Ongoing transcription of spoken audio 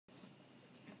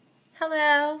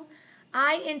Hello.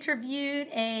 I interviewed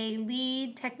a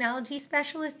lead technology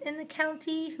specialist in the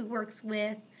county who works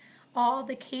with all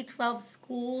the K-12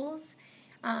 schools.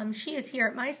 She is here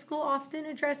at my school often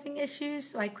addressing issues,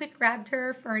 so I quick grabbed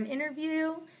her for an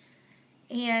interview.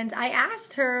 And I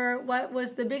asked her what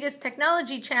was the biggest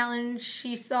technology challenge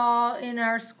she saw in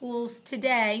our schools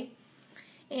today.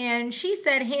 And she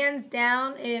said hands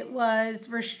down it was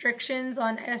restrictions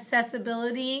on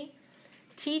accessibility.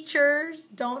 Teachers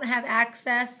don't have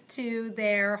access to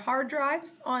their hard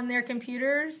drives on their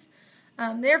computers.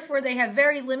 Therefore, they have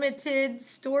very limited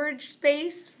storage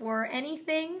space for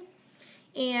anything.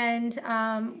 And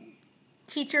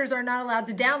teachers are not allowed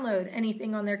to download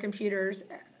anything on their computers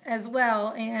as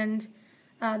well. And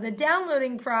the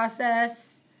downloading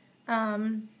process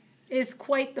is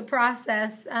quite the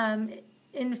process.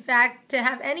 In fact, to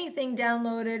have anything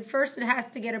downloaded, first it has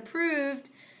to get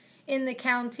approved in the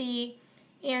county,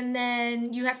 and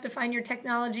then you have to find your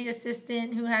technology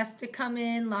assistant who has to come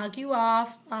in, log you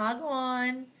off, log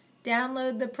on,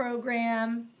 download the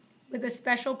program with a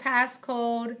special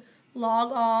passcode,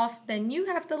 log off, then you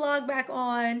have to log back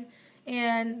on,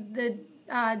 and the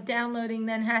downloading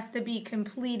then has to be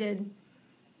completed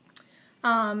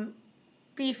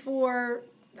before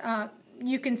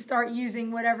you can start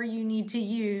using whatever you need to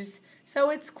use. So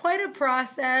it's quite a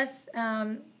process.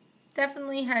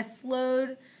 Definitely has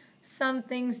slowed some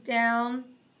things down.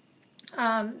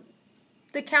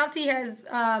 The county has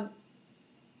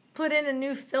put in a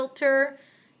new filter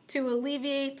to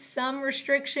alleviate some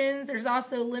restrictions. There's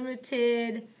also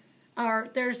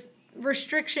there's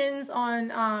restrictions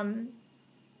on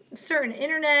certain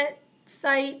internet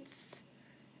sites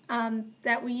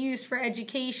that we use for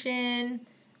education.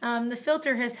 The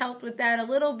filter has helped with that a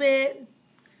little bit,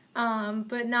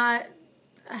 but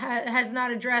has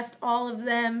not addressed all of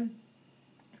them.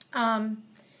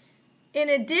 In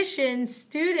addition,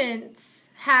 students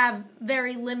have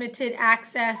very limited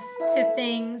access to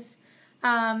things.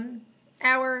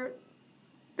 Our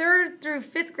 3rd through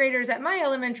 5th graders at my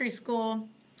elementary school,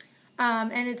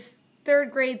 and it's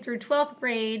 3rd grade through 12th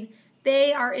grade,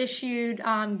 they are issued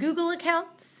Google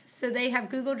accounts, so they have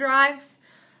Google Drives.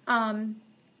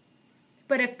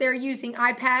 But if they're using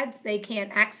iPads, they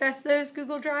can't access those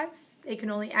Google Drives. They can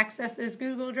only access those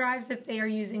Google Drives if they are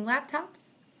using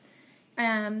laptops.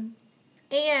 And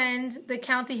the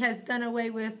county has done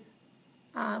away with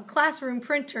classroom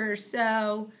printers.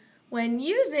 So when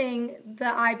using the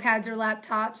iPads or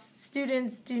laptops,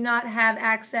 students do not have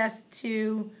access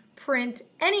to print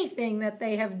anything that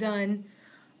they have done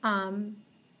on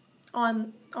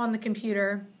the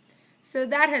computer. So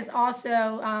that has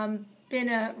also been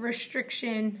a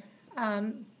restriction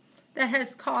that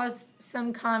has caused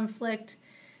some conflict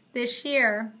this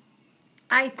year.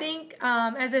 I think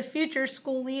as a future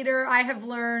school leader, I have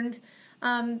learned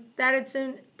that it's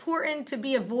important to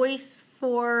be a voice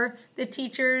for the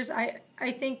teachers. I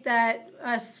think that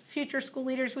as future school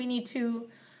leaders, we need to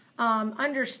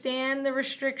understand the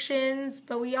restrictions,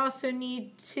 but we also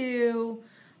need to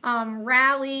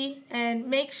rally and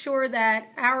make sure that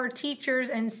our teachers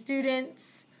and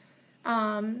students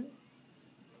at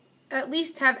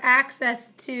least have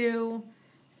access to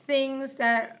things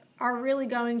that are really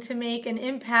going to make an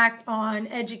impact on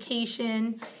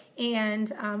education,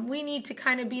 and we need to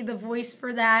kind of be the voice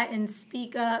for that and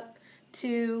speak up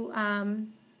to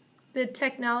the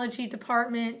technology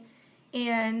department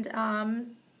and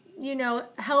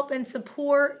help and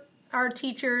support our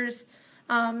teachers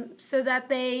so that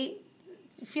they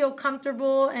feel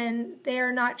comfortable and they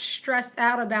are not stressed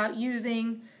out about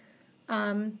using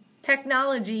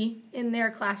technology in their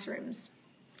classrooms.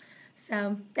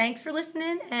 So thanks for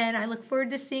listening, and I look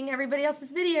forward to seeing everybody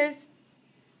else's videos.